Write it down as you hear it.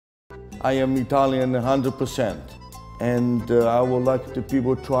I am Italian 100%. And I would like the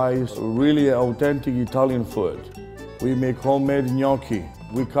people to try really authentic Italian food. We make homemade gnocchi.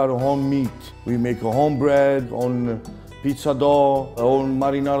 We cut home meat. We make home bread, on pizza dough, on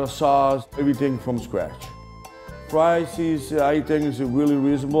marinara sauce, everything from scratch. Prices, I think, is really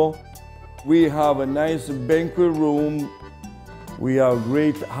reasonable. We have a nice banquet room. We have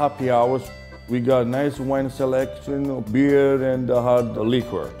great happy hours. We got nice wine selection, beer and hard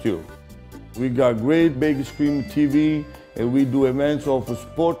liquor too. We got great big screen TV, and we do events of a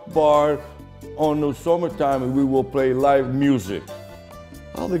sport bar. On the summertime, we will play live music.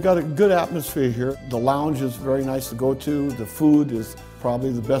 Well, they've got a good atmosphere here. The lounge is very nice to go to. The food is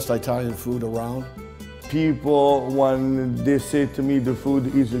probably the best Italian food around. People, when they say to me the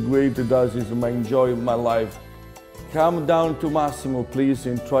food is great, that is my enjoy of my life. Come down to Massimo, please,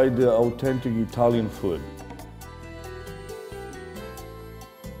 and try the authentic Italian food.